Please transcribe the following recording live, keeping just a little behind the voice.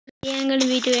I'm going to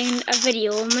be doing a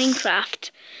video on Minecraft.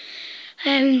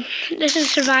 This is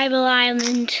Survival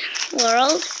Island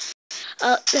World.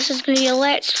 This is going to be a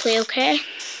Let's Play, okay?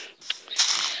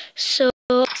 So,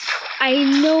 I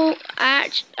know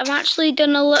I've actually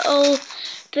done a little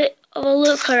bit of a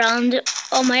look around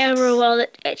on my other world.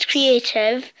 It's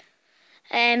creative.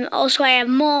 Also, I have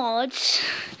mods.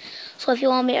 So, if you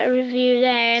want me to review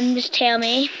them, just tell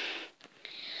me.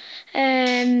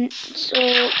 So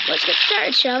let's get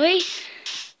started, shall we?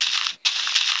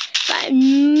 But I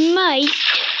might,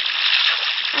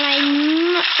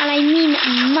 and I mean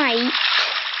might,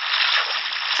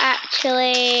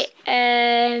 actually,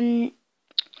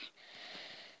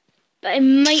 but I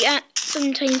might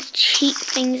sometimes cheat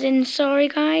things in, sorry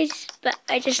guys, but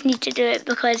I just need to do it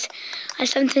because I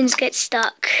sometimes get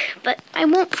stuck, but I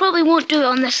probably won't do it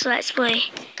on this Let's Play.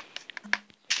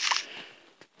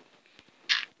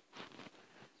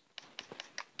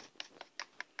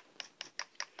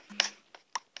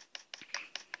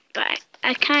 But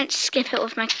I can't skip it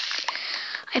with my...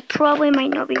 I probably might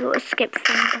not be able to skip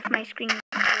things with my screen.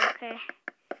 Okay.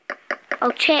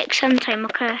 I'll check sometime,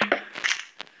 okay.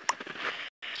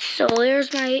 So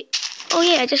there's my... Oh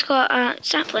yeah, I just got a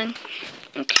sapling.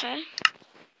 Okay.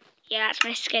 Yeah, that's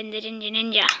my skin, the Ginger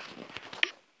Ninja.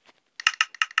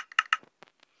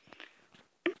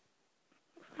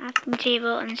 Crafting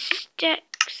table and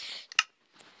sticks.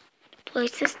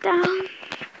 Place this down.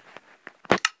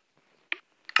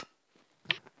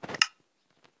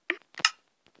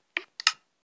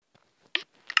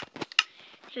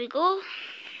 Here we go.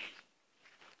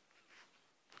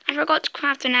 I forgot to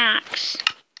craft an axe.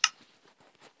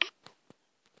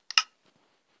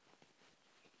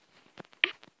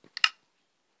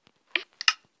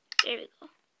 There we go.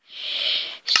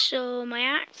 So my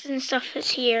axe and stuff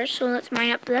is here, so let's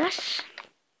mine up this.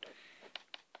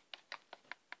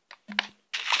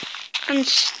 And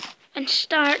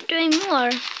start doing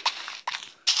more.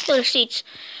 Killer seeds.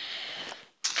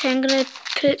 Okay, I'm gonna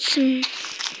put some...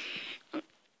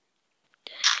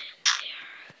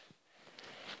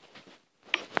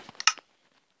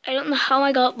 I don't know how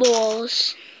I got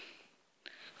balls.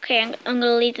 Okay, I'm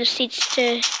gonna leave the seeds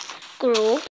to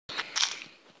grow.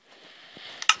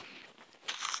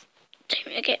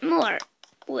 Time to get more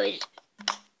wood.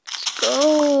 Let's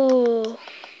go.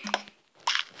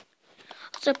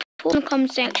 So put in the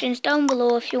comment sections down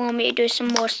below if you want me to do some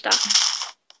more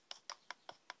stuff.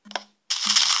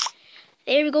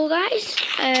 There we go, guys.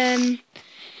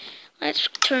 Let's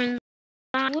turn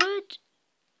that wood.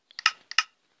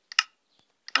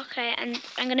 Okay, and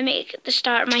I'm gonna make the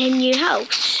start of my new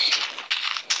house.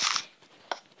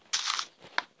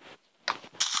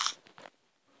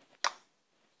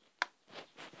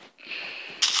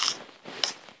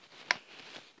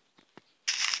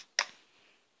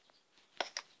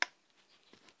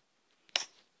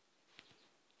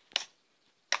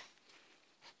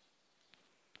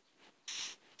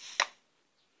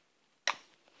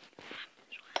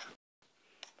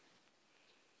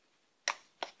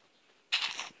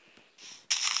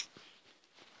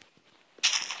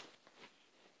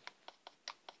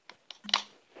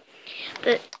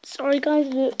 But sorry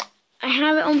guys, but I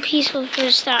have it on peaceful for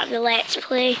the start of the Let's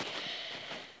Play.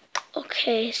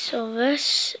 Okay, so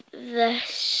this.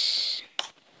 Okay,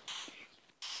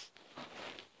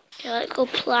 let's go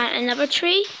plant another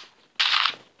tree.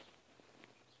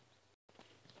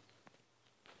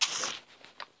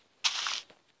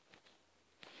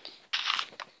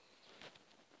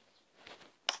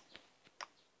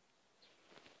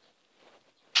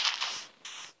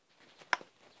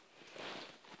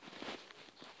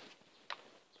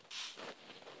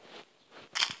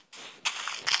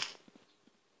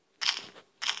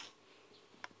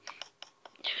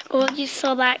 Oh, you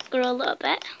saw that grow a little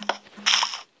bit.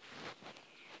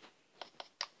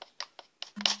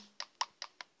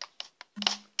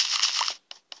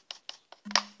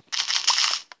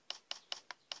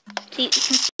 So you can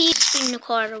see the screen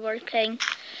recorder working.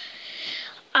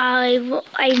 I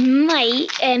might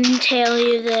tell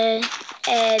you the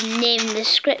name in the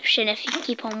description if you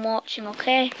keep on watching,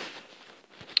 okay?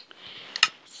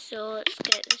 So let's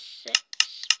get the 6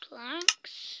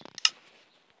 planks.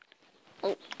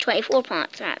 Oh, 24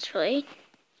 planks actually.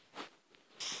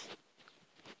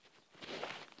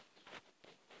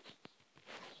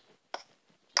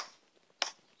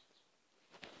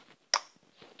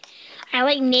 I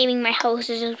like naming my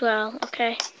houses as well,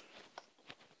 okay?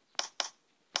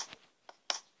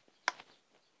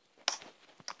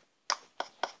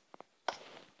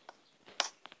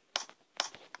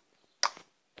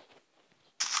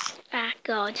 Ah,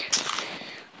 God.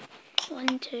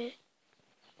 1, 2.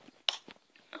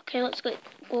 Okay, let's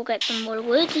go get some more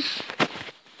wood.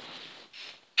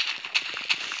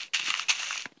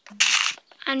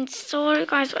 And sorry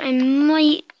guys, I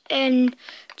might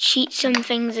cheat some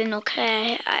things in,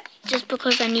 okay? Just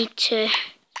because I need to.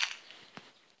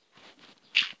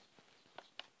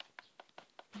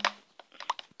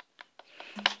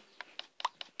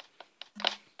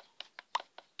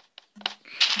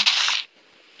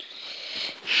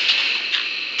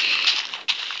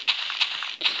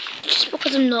 Just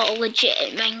because I'm not legit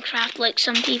at Minecraft like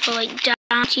some people like Dan,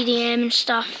 TDM and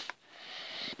stuff.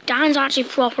 Dan's actually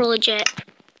proper legit.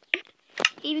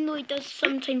 Even though he does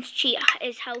sometimes cheat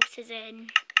his houses in.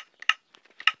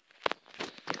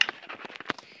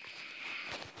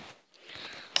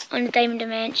 On the Diamond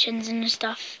Dimensions and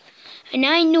stuff. And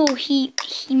I know he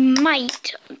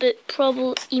might, but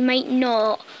probably he might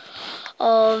not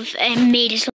have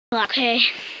made his luck, okay?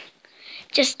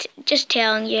 Just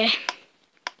telling you.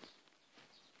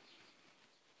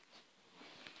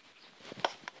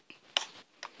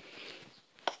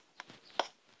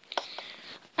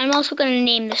 I'm also going to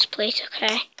name this place,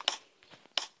 okay?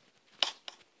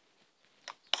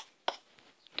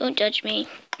 Don't judge me.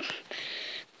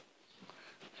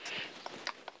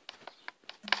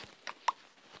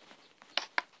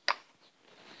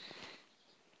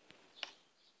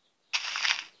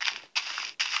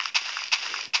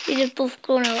 These have both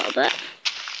grown a little bit.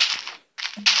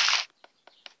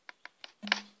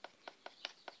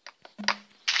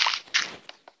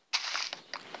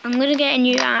 I'm going to get a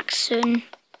new axe soon.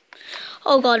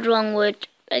 Oh god, wrong wood.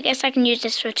 I guess I can use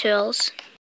this for tools.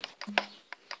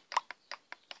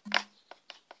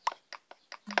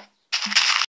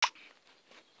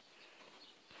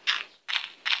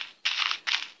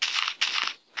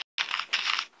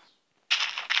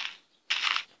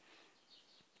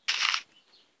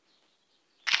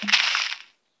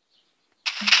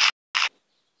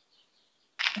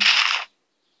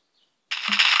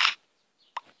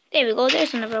 There we go,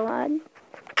 there's another one.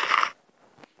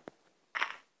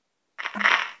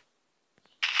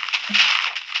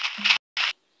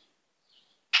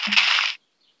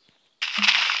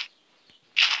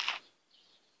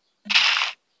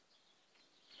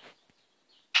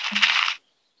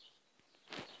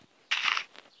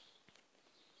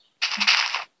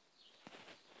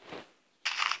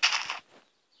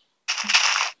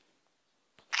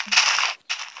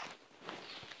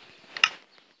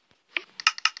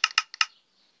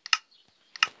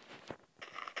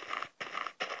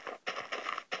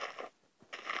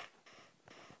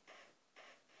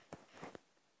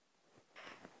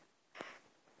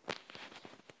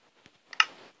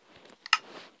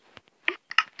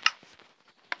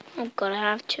 Oh god, I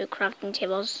have 2 crafting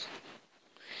tables.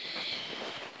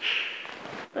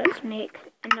 Let's make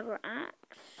another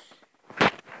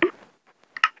axe.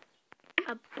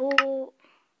 A bow.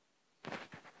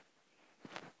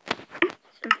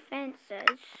 Some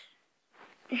fences.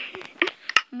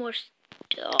 More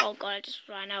oh god, I just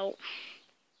ran out.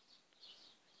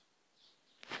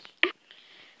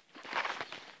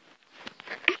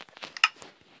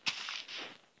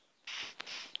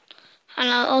 And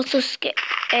I'll also skip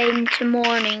to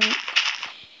morning.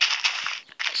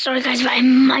 Sorry guys, but I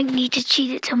might need to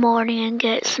cheat it to morning and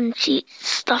get some cheat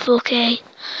stuff, okay?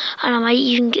 And I might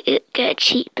even get a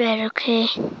cheat bed, okay?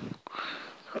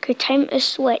 Okay, time to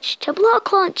switch to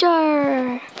block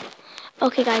launcher.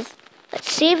 Okay guys,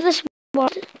 let's save this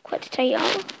world. Quit the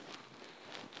title.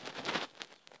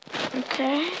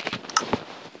 Okay.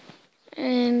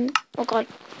 Oh god.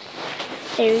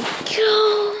 There we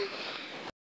go.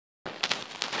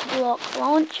 Block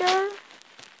launcher.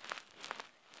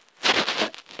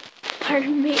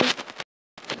 Pardon me.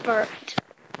 Bird.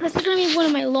 This is gonna be one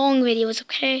of my long videos,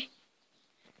 okay?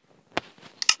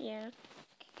 Yeah.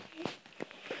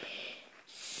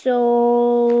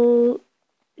 So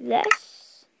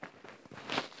this.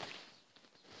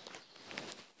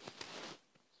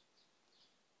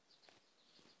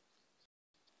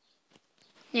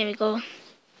 There we go.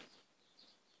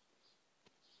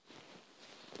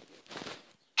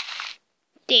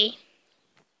 D.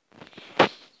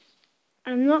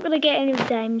 I'm not gonna get any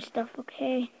diamond stuff,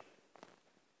 okay?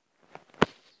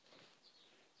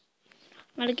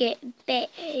 I'm gonna get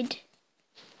bed.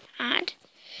 Add.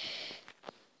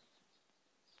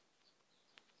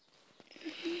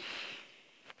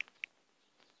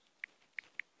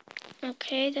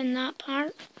 Okay, then that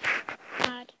part.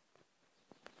 Add.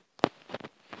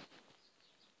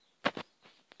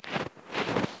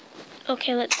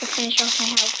 Okay, let's go finish off my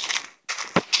house.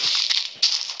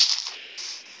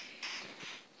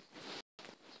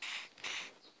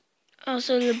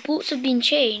 Also, the boats have been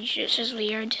changed, which is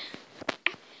weird.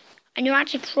 And you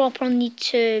actually properly need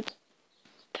to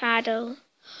paddle.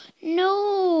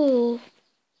 No!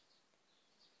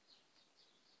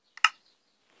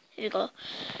 Here we go.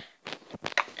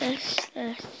 This,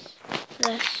 this,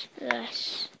 this,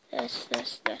 this, this,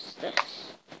 this, this,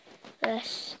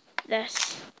 this,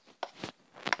 this.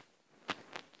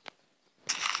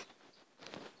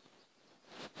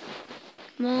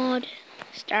 Mod,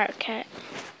 start kit,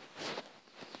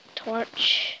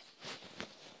 torch.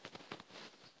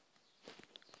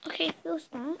 Okay, full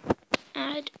start.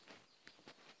 Add.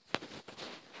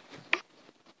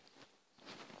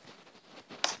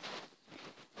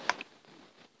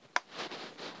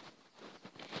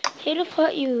 Who'd have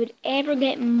thought you would ever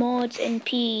get mods in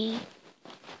PE?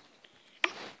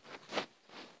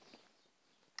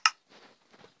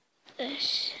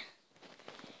 This.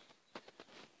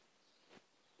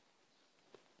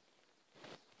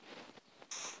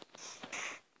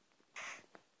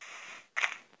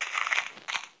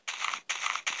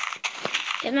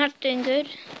 I'm not doing good.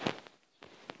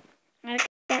 I'm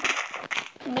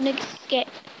gonna get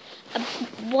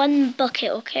one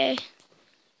bucket, okay?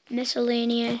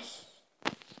 Miscellaneous.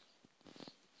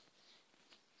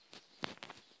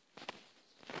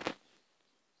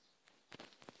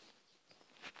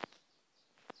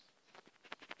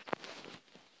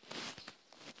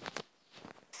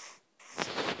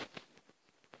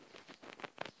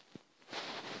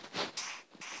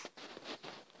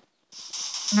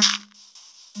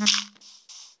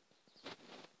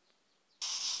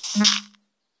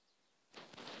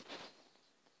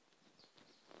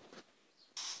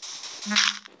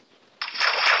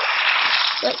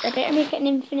 Wait, I better make it an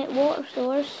infinite water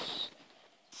source.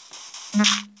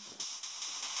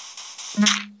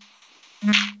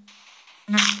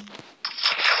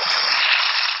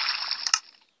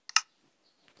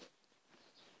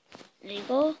 There you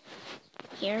go.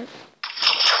 Here.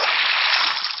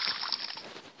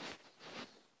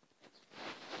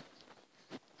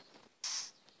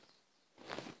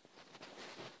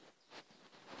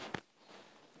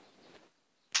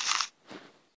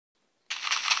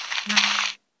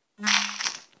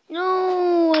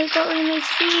 No, I got rid of my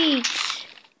seeds.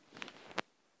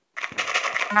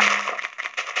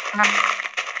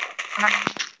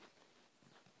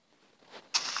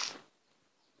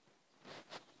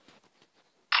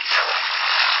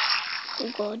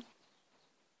 Oh god.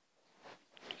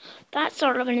 That's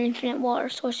sort of an infinite water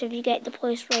source if you get the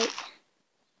place right.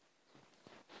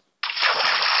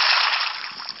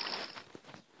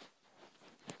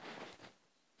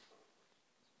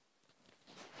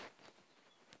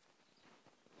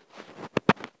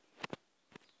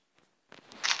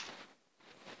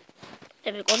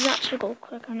 There we go, that should go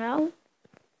quicker now.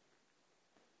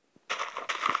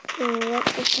 So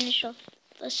let's go finish off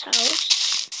this house.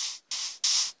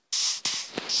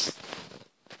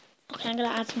 Okay, I'm gonna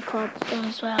add some cobblestone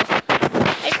as well.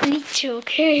 I need to,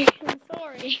 okay? I'm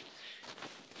sorry.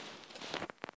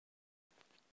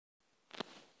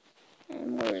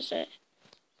 Where is it?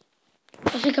 I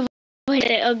think I've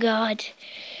avoided it, oh god.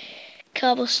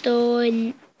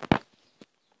 Cobblestone.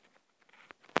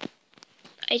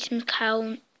 Items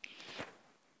count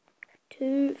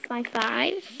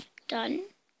 255. Done.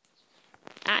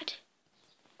 Add.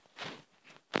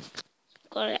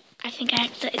 Got it. I think I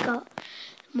actually got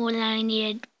more than I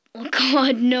needed. Oh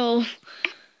god, no.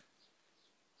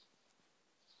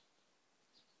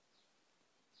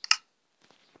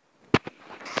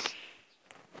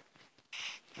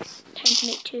 Time to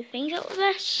make two things out of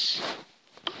this.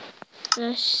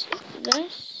 This.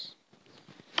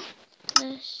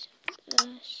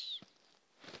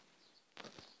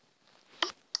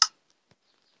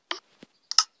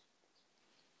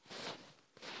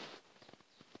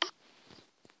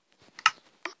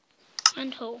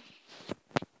 And hole.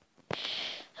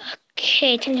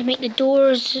 Okay, time to make the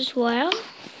doors as well.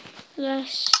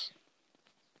 This.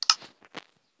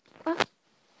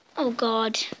 Oh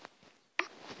god.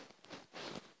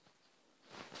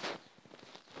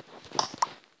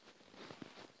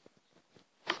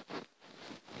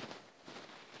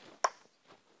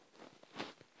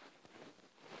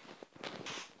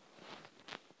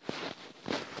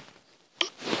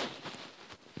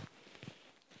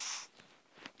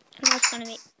 I'm also gonna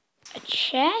make a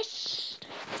chest.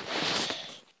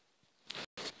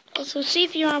 Also, see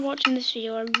if you are watching this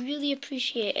video, I really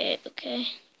appreciate it, okay?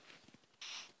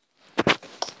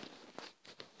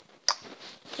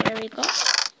 There we go.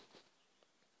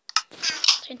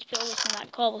 Time to put away some of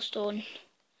that cobblestone.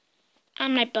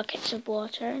 And my buckets of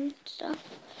water and stuff.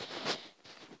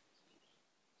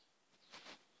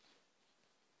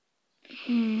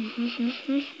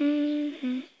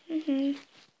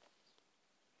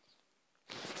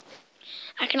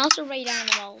 I can also ride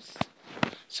animals.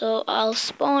 So I'll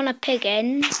spawn a pig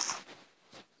in.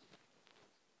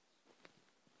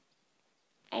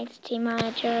 Entity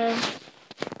manager.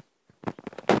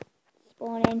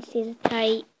 Spawn entities of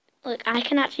type. Look, I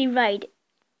can actually ride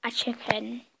a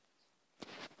chicken.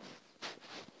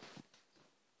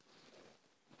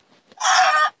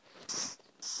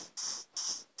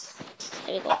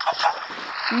 There we go.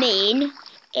 Main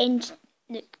and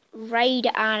ride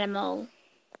animal.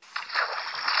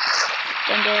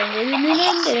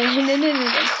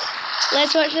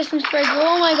 Let's watch this in third.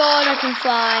 Oh my god, I can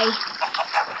fly.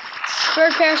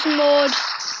 Third person mode.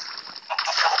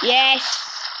 Yes,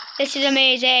 this is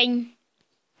amazing.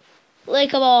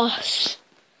 Like a boss.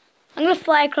 I'm gonna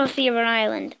fly across the other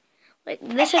island. Like,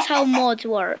 this is how mods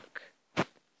work.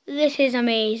 This is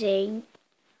amazing.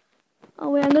 Oh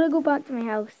wait, I'm gonna go back to my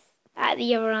house at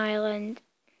the other island.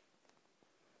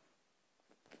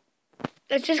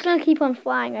 It's just gonna keep on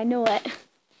flying, I know it.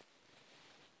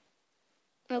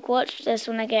 Look, watch this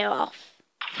when I get off.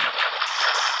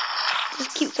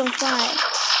 Just keeps on flying.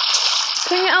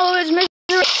 Bring it out of its misery.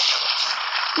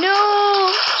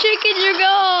 No! Chickens are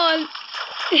gone!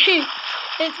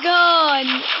 It's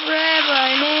gone! Forever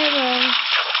and ever.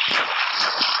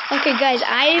 Okay guys,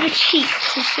 I have a cheat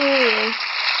to show you.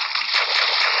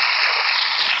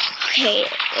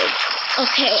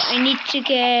 Okay, I need to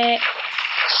get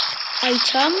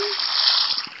item.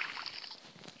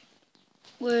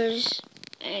 Where's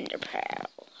Ender Pearl?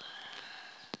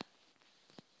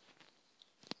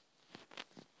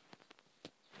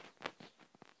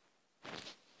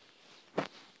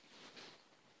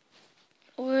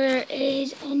 Where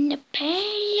is Ender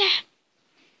Pearl?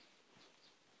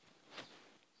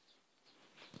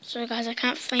 Sorry guys, I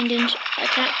can't find it. I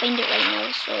can't find it right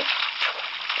now. So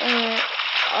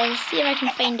I'll see if I can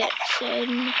find it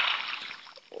soon.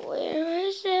 Where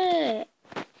is it?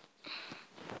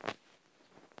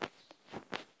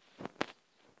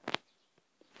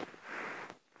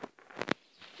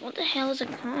 What the hell is a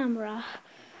camera?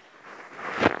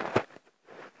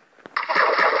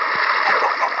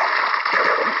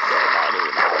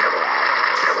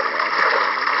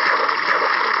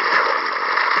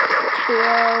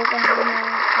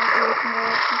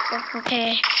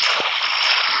 Okay.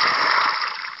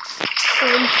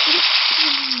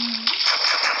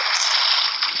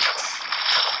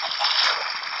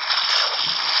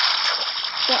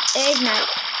 Well, it is night.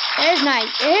 It is night.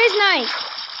 It is night.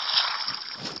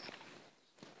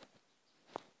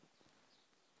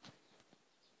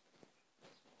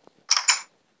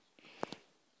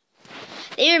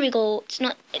 There we go.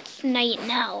 It's night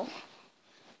now.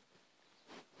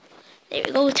 There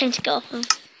we go. Time to get off of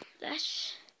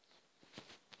this.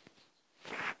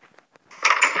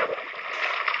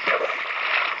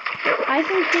 I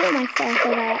can heal myself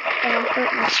if I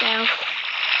hurt myself.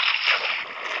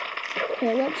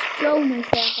 Okay, let's throw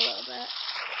myself a little bit.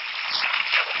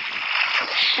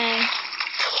 Okay.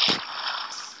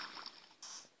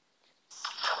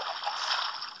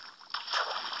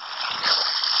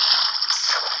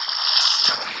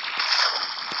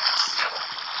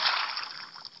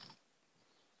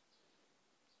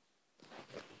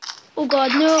 Oh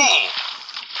god, no.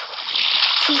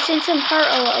 See, since I'm hurt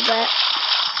a little bit.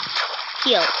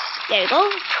 Heal. There we go.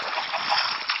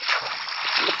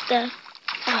 What the?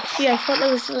 Oh, phew, I thought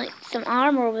there was like some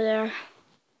armor over there.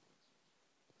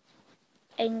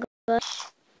 English.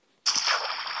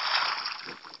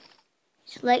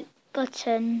 Select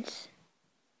buttons.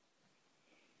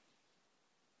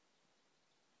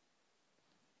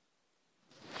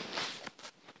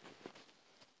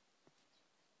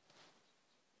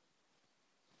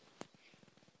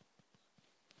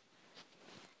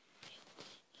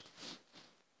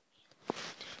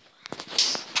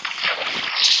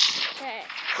 Okay.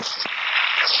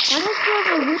 Why does there have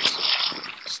a wood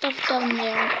stuff down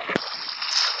there?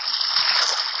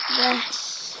 This.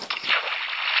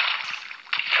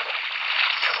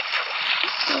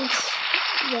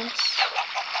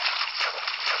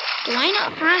 Do I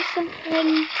not have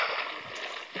something?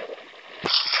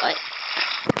 What?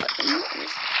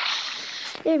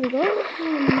 There we go.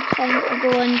 Time to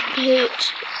go and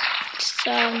put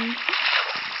some.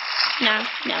 No.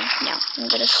 I'm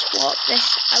gonna swap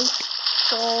this out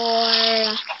for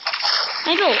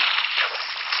my boat.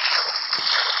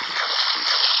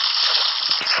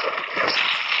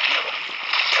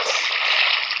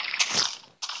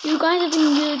 You guys have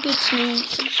been really good to me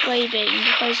subscribing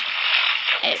because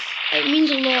it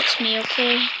means a lot to me,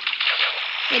 okay?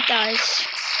 It does.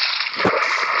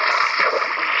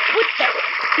 What the?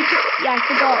 Yeah, I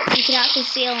forgot. You can actually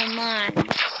sail on land.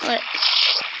 Look.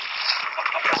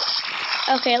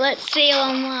 Okay, let's sail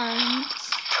on land.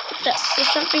 There's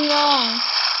something wrong.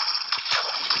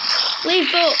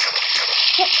 Leave boat.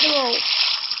 Hit the boat.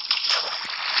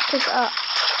 Pick it up.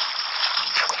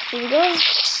 Here we go.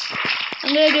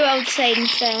 I'm gonna do it outside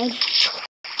instead.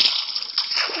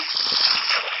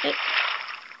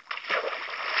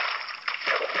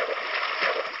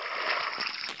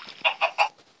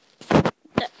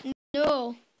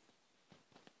 No.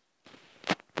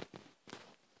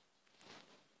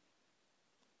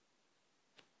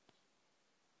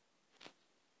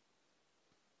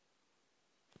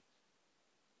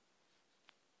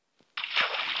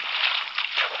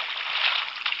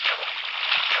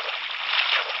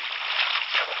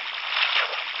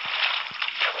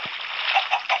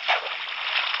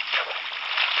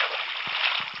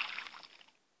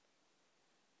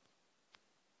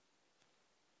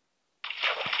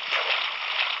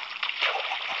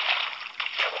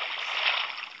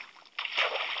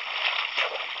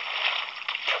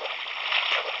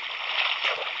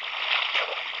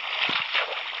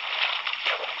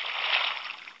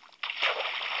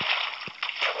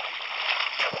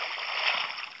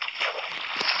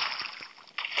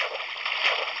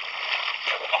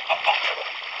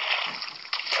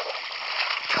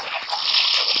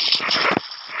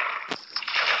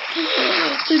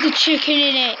 There's a chicken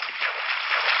in it.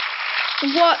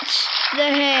 What the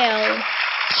hell?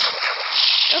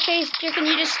 Okay, chicken,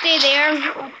 you just stay there.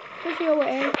 I'll push you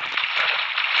away.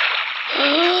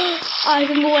 I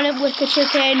can go on it with the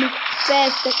chicken.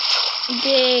 Best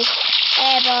day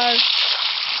ever.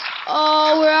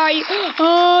 Oh, where are you?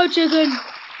 Oh, chicken.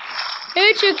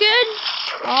 Hey, chicken.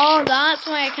 Oh, that's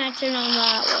why I can't turn on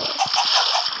that way.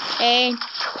 Hey.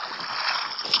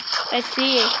 I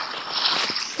see.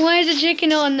 Why is the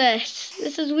chicken on this?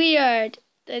 This is weird.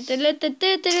 Let's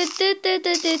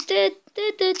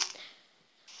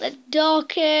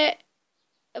dock it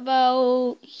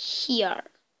about here.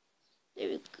 There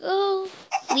we go.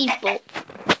 Leave boat.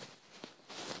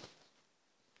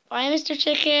 Bye, Mr.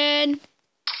 Chicken.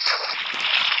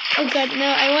 Oh god,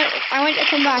 no, I want to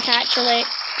come back actually.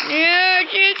 Yeah,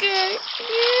 chicken.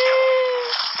 Yeah.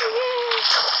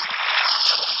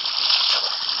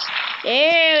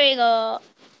 There we go.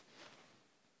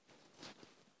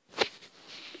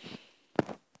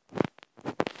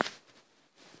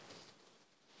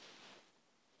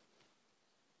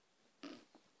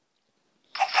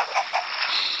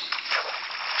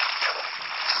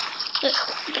 Look,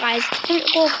 guys, I'm going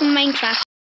to go from Minecraft,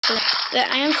 but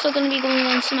I am still going to be going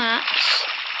on some apps.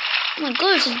 Oh my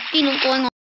god, this has been going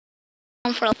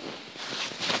on for a...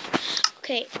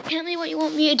 Okay, tell me what you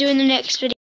want me to do in the next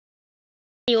video.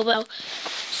 Well,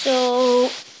 so,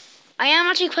 I am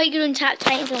actually quite good on tap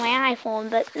titans on my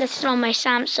iPhone, but this is on my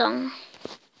Samsung.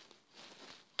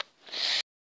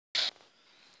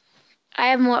 I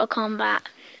have Mortal Kombat.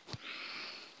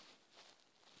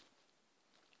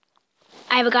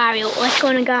 I have a Garfield. Let's go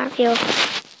on a Garfield.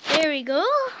 There we go.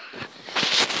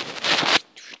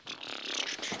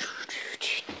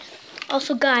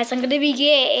 Also, guys, I'm gonna be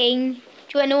getting. Do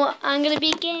you wanna know what I'm gonna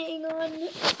be getting on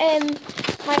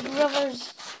my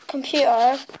brother's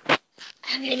computer?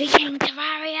 I'm gonna be getting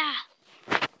Terraria.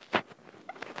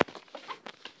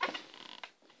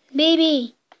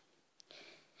 Baby,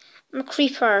 I'm a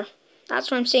creeper. That's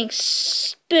what I'm saying.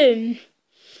 Boom.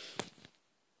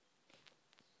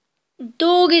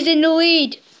 Dog is in the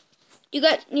lead.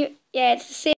 Yeah, it's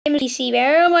the same as PC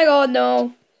Bear. Oh my god,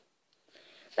 no.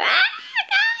 Ah,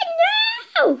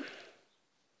 god, no.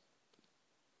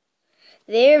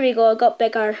 There we go, I got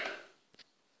bigger.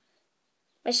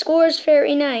 My score is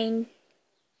 39.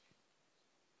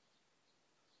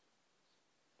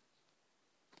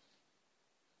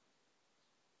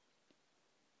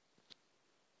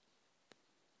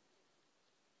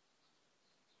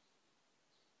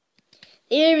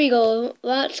 There we go,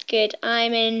 that's good.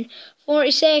 I'm in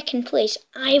 42nd place.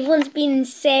 I've once been in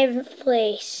 7th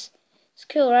place. It's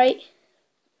cool, right?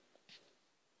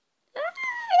 Ah,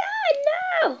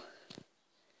 no!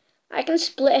 I can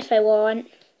split if I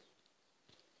want.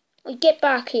 Well, get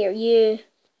back here, you.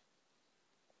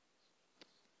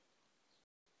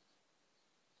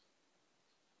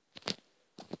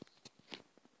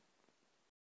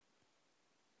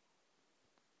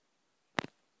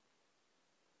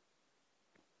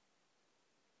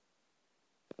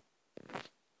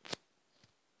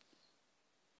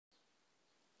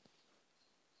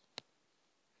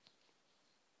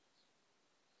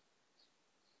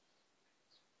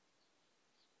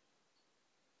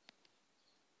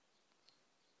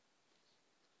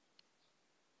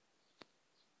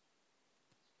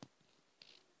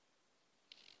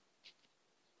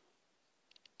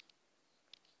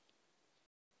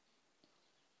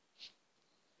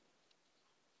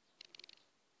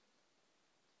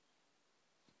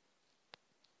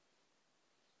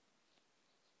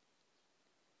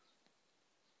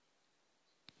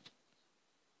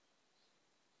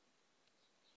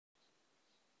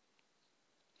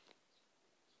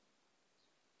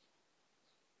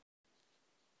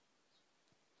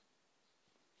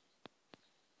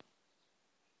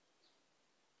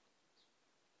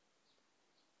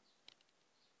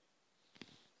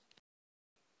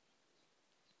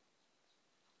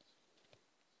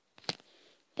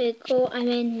 There we go, I'm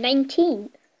in 19th.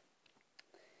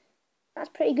 That's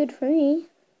pretty good for me.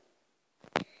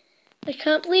 I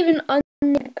can't believe an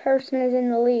unnamed person is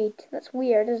in the lead. That's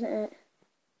weird, isn't it?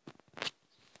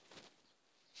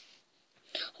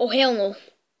 Oh, hell no.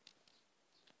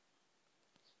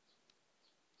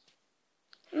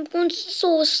 I'm going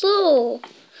so slow.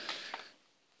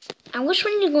 I wish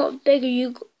when you got bigger,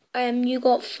 you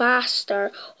got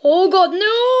faster. Oh God,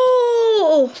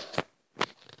 no!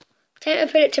 Time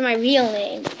to put it to my real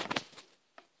name.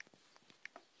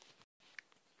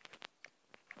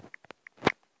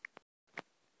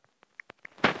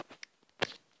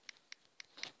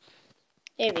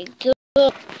 There we go.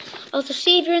 Also,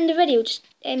 see if you're in the video, just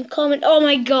comment. Oh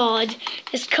my God!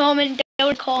 Just comment down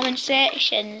in the comment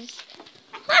sections.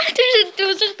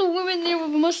 There's just a woman there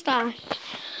with a mustache.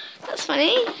 That's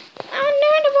funny. I'm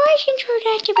not a voice control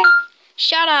that.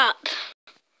 Shut up.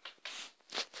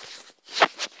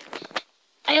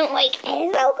 I don't like it.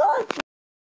 Oh God.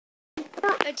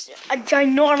 It's a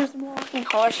ginormous walking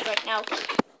horse right now.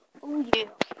 Oh yeah.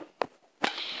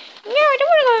 No, I don't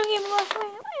want to go get lost.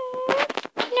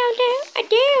 No, I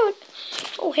don't.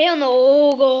 Oh hell no.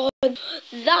 Oh God.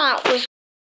 That was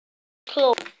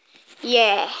close.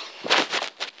 Yeah.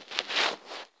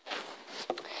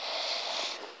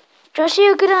 Do you see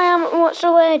how good I am at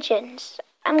Monster Legends?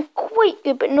 I'm quite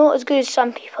good, but not as good as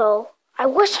some people. I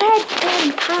wish I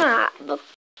had Pat, but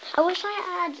I wish I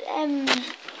had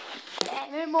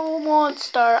MMO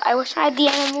Monster. I wish I had the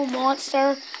MMO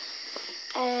Monster,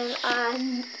 and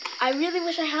I really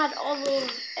wish I had all those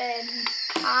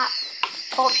Pat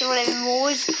popular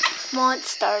MMOs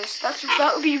monsters.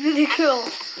 That would be really cool.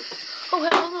 Oh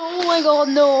hell no! Oh my God,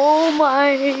 no! Oh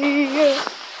my!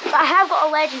 But I have got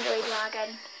a legendary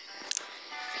dragon.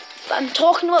 But I'm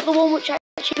talking about the one which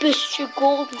actually boosts your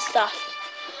gold and stuff.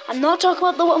 I'm not talking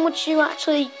about the one which you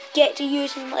actually get to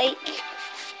use in like...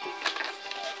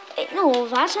 No,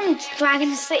 that's on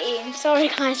Dragon City. I'm sorry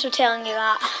guys for telling you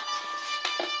that.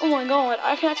 Oh my God,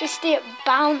 I can actually stay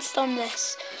bounced on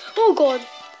this. Oh God.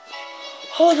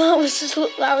 Oh, that was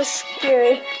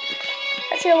scary.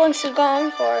 Let's see how long it's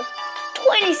gone for.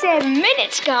 27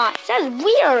 minutes, guys. That's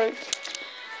weird.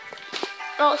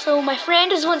 Also, my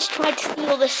friend has once tried to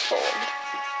steal this phone.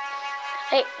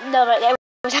 No, that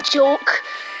was a joke.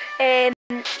 It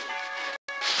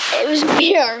was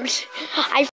weird.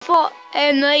 I thought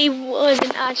I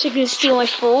wasn't actually going to steal my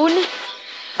phone.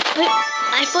 But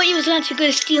I thought he was actually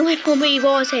going to steal my phone, but he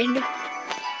wasn't.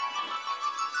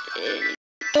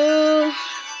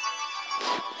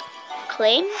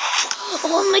 Claim?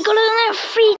 Oh my God, I don't have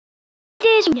 3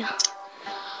 days.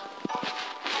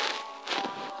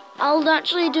 I'll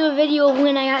actually do a video of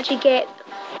when I actually get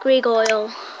Greg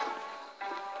Oil.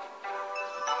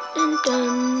 Dun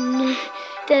dun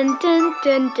dun dun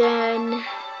dun dun.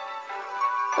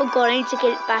 Oh God, I need to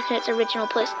get it back in its original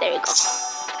place. There we go.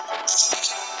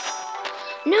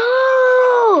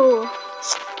 No!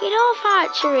 Get off,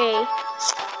 hatchery.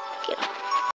 Get off.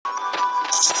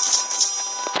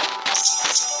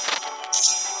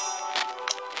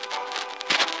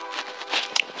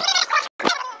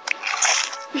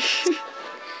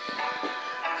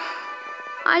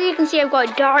 As you can see, I've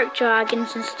got dark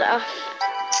dragons and stuff.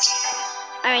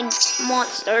 I mean,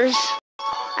 monsters.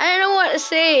 I don't know what to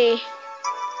say.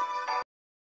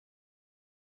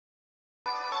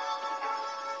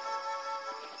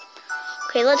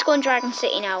 Okay, let's go in Dragon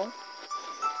City now.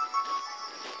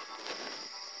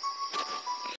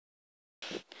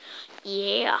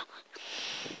 Yeah.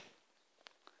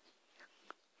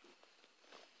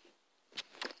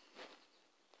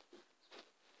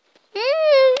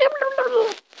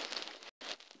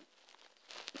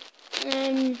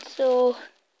 And so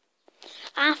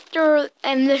after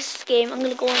this game, I'm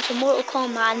gonna go into Mortal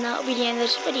Kombat, and that'll be the end of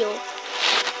this video.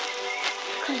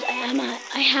 Because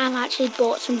I have actually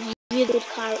bought some really good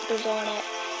characters on it,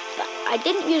 but I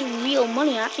didn't use real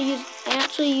money. I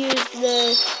actually used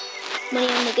the money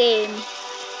on the game.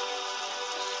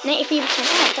 93%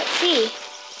 off. Let's see.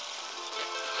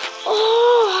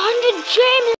 Oh, 100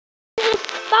 gems.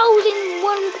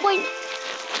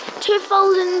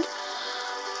 2,000.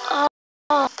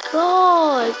 Oh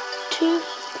God,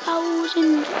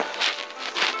 2,000.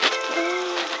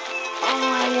 Oh,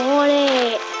 I want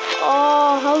it.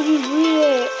 Oh, how do you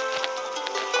read it?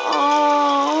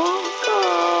 Oh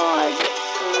God.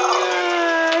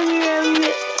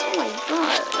 Oh my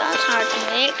God, that's hard to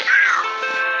make.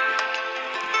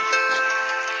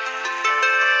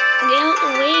 Get out the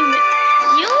way,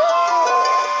 no.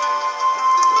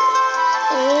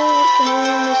 Oh, can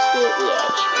almost stay at the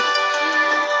edge.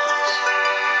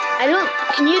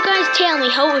 Can you guys tell me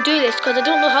how to do this? Because I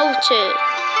don't know how to.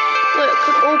 Look,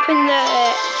 open the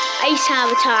ice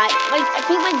habitat. Like, I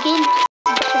think my game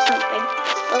or something.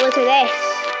 But look at this.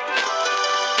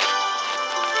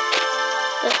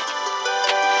 Look.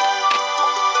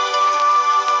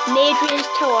 Nadrian's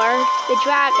Tower, the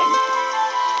dragon.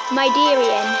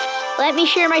 Mydarian. Let me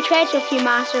share my treasure with you,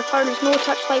 master, for there's no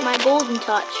touch like my golden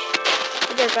touch.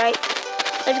 That's right.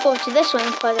 Let's go to this one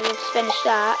because I just finished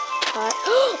that part.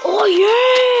 Oh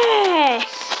yes!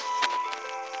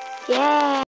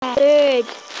 Yeah, good.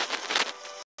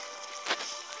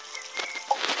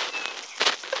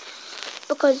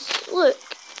 Because look,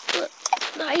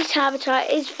 the ice habitat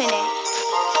is finished.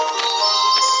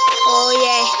 Oh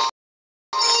yes.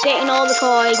 Getting all the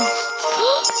coins.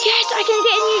 Yes, I can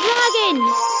get a new dragon!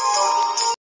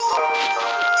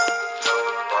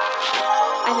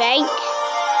 I think.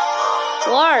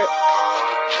 Work!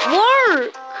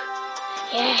 Work!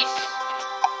 Yes.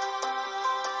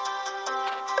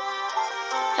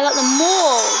 I got the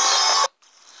mold.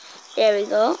 There we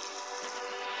go.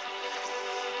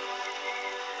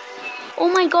 Oh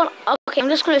my god. Okay, I'm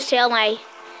just gonna sell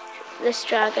this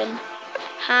dragon.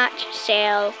 Hatch,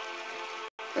 sell.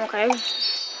 Okay.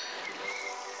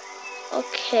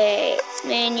 Okay,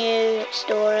 menu,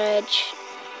 storage.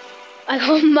 I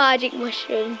got a magic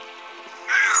mushroom.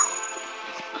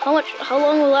 How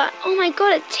long will that? Oh my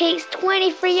god, it takes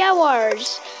 23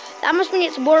 hours. That must mean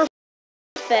it's worth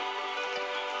it.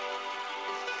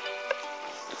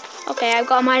 Okay, I've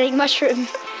got a magic mushroom.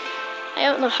 I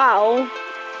don't know how.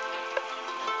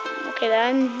 Okay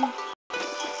then.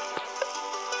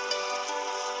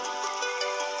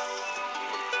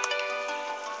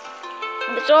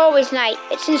 It's always night.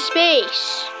 It's in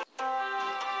space.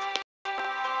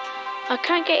 I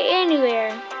can't get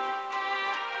anywhere.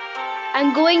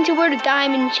 I'm going to where the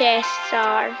diamond chests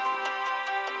are.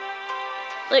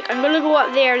 Look, I'm gonna go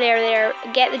up there,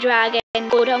 get the dragon,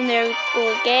 go down there,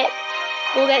 go get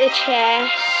the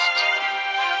chest,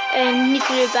 and need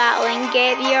to do battling,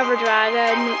 get the other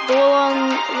dragon, go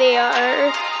along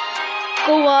there,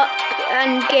 go up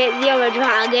and get the other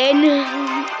dragon,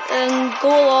 and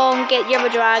go along, get the other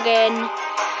dragon,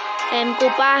 and go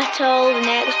battle the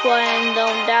next one,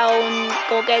 down,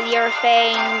 go get the other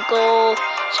thing, go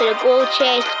to the gold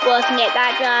chest, go up and get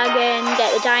that dragon,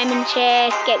 get the diamond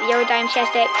chest, get the other diamond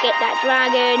chest, get that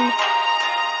dragon,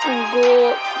 and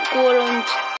go around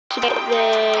to get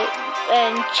the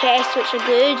chests which are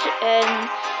good, and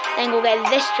then go get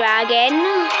this dragon,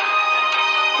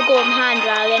 the golden hand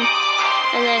dragon,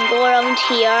 and then go around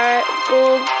here,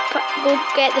 go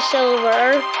get the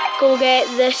silver, go get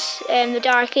this, the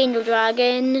dark angel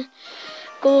dragon,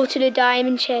 go to the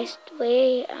diamond chest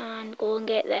way, and go and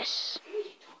get this.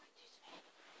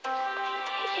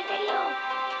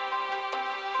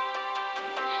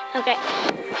 Okay.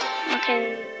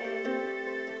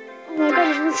 Oh my god,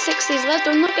 there's only 6 days left.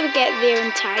 I'm not gonna get there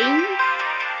in time.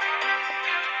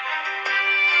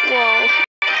 Whoa.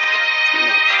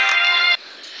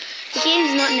 The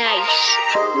game's not nice.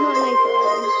 Not nice at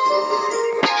all.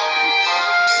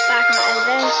 Back on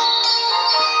this.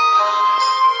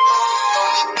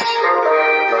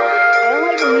 I don't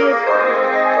like the music.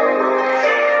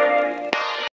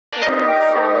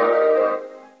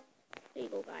 There you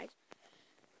go, guys.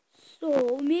 So,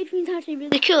 Madrian's actually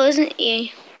really cool, isn't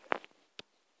he?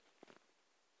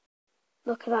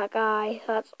 Look at that guy.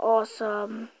 That's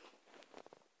awesome.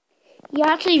 He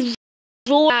actually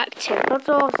rolled active. That's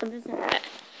awesome, isn't it?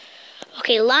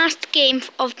 Okay, last game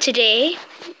of today.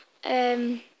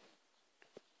 Let's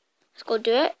go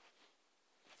do it.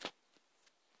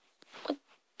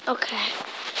 Okay.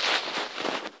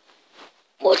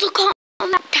 Oh, look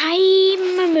on that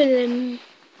time.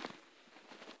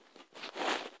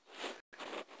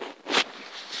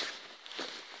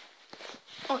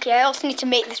 Okay, I also need to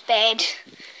make this bed.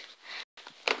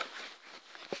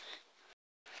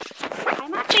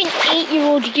 I'm actually an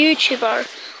 8-year-old YouTuber.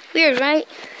 Weird, right?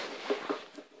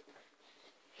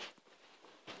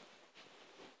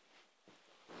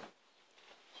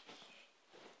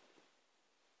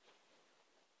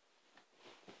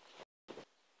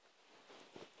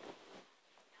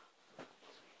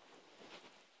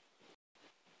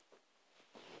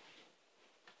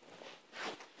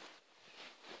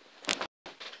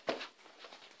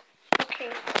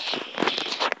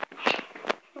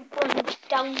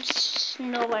 Down,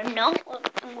 no, I'm not.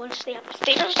 I'm going to stay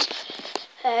upstairs.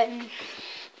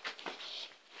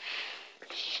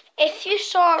 If you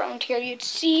saw around here, you'd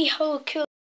see how cool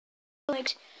it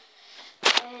looks.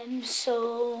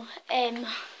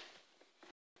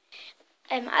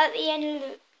 At the end of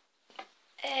the,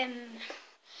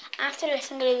 after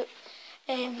this, I'm gonna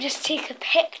just take a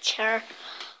picture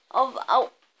of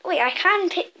Wait, I can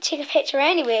take a picture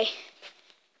anyway.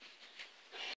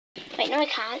 Wait, no I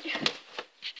can't.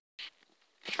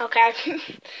 Okay.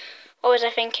 What was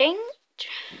I thinking?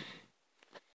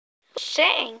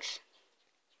 Settings.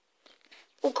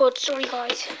 Oh god, sorry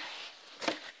guys.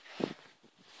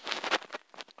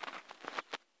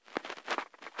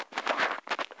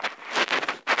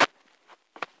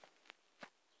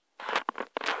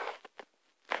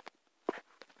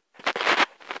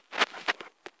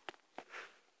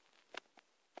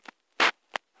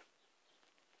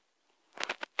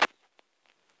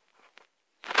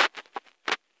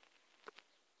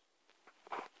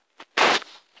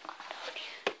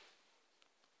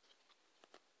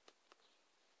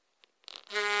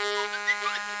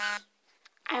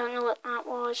 I don't know what that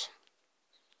was.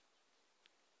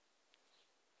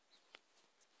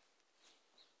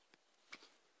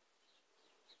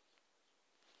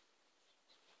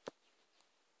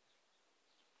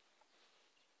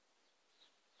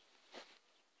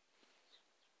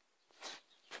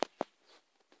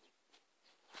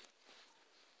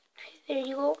 There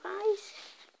you go, guys.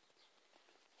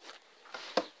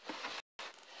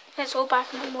 Let's go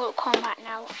back into Mortal Kombat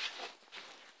now.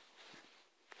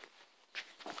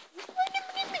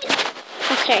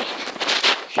 Okay.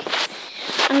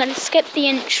 I'm going to skip the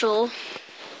intro.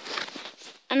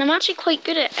 And I'm actually quite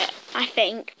good at it, I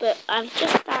think. But I've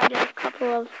just started a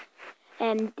couple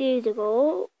of days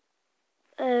ago.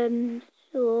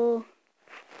 So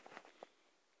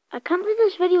I can't believe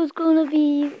this video is going to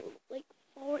be like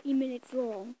 40 minutes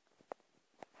long.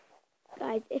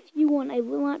 Guys, if you want, I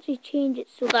will actually change it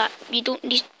so that you don't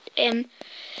need,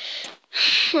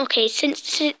 okay,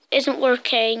 since this isn't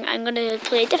working, I'm going to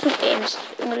play different games.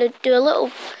 I'm going to do a little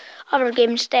other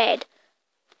game instead.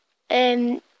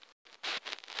 Okay,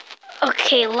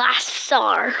 Last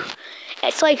Star.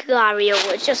 It's like Gario,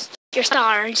 it's just your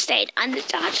star instead. And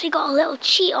it's actually got a little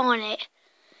cheat on it.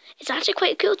 It's actually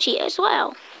quite a cool cheat as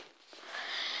well.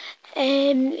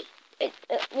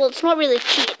 Well, it's not really a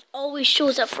cheat. It always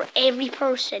shows up for every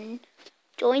person.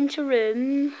 Join the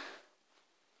room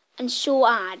and show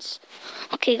ads.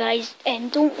 Okay, guys,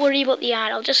 don't worry about the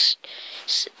ad. I'll just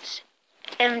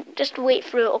wait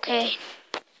for it. Okay.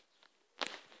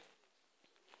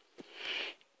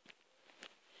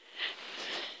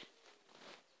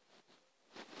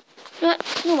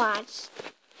 No ads.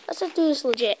 Let's just do this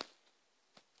legit.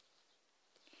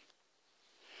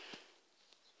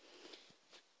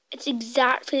 It's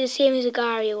exactly the same as a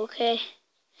Gario, okay?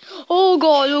 Oh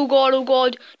god, oh god, oh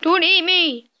god. Don't eat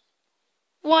me!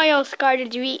 Why else, Gar,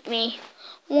 did you eat me?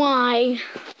 Why?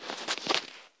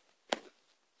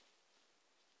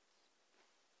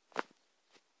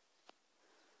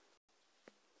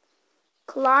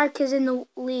 Clark is in the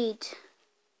lead.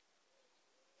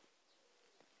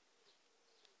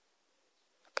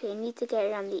 Okay, I need to get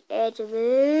around the edge of it.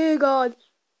 Oh god.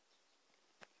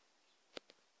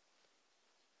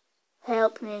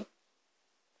 Help me.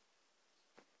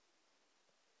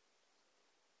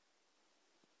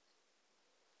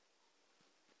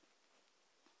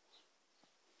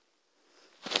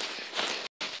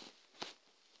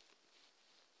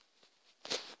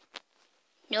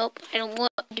 Nope,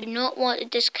 do not want to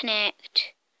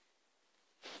disconnect.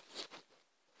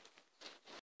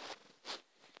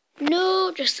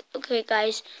 No, just, okay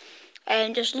guys,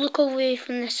 just look away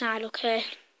from the side, okay?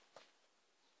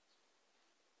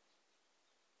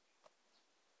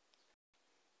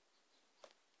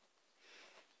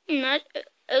 It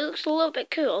looks a little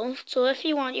bit cool, so if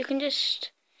you want, you can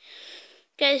just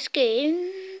get this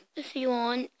game, if you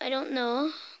want, I don't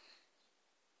know.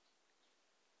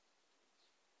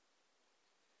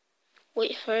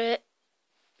 Wait for it.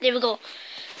 There we go.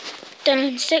 Done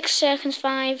in 6 seconds,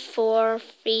 5, 4,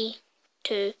 3,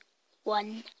 2,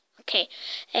 1. Okay.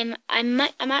 I'm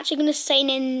actually gonna sign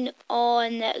in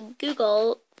on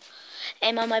Google.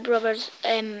 On my brother's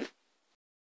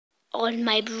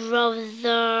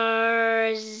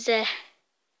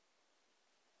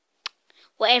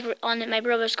whatever, on my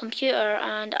brother's computer,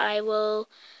 and I will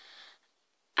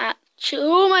actually.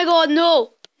 Oh my god,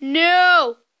 no!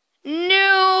 No!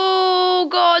 No!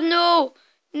 God, no!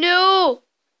 No!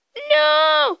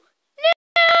 No!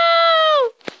 No!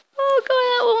 Oh god,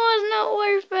 that one was not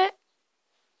worth it.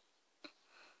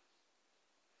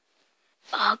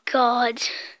 Oh god.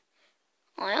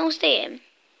 I almost ate him.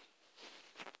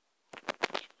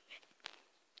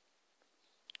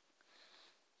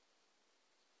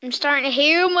 I'm starting to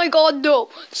hear. Oh my god, no!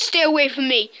 Stay away from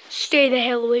me! Stay the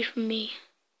hell away from me.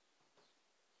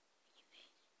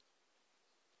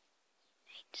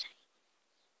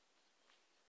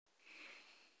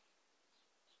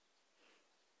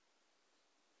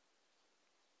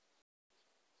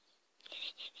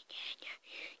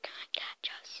 You can't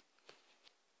catch us.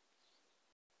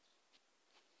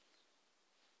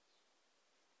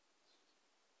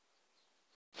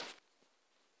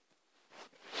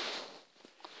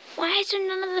 Why is there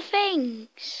none of the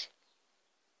things?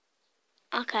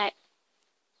 Okay.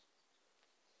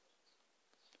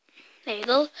 There you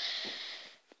go.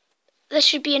 This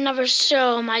should be another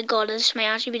server. Oh my god, this might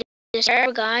actually be the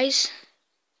server, guys.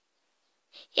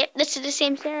 Yep, this is the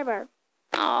same server.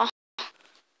 Oh, I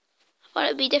thought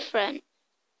it'd be different.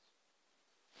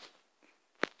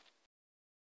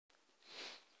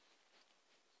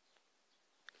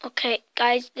 Okay,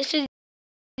 guys, this is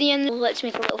the end. Let's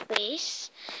make a little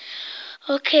face.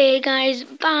 Okay, guys,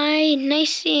 bye.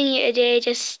 Nice seeing you today.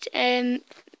 Just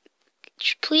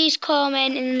please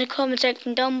comment in the comment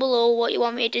section down below what you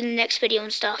want me to do in the next video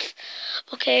and stuff.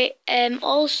 Okay,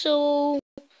 also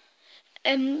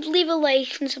leave a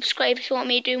like and subscribe if you want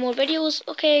me to do more videos.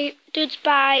 Okay, dudes,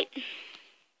 bye.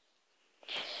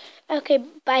 Okay,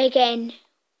 bye again.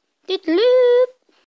 Doodaloo.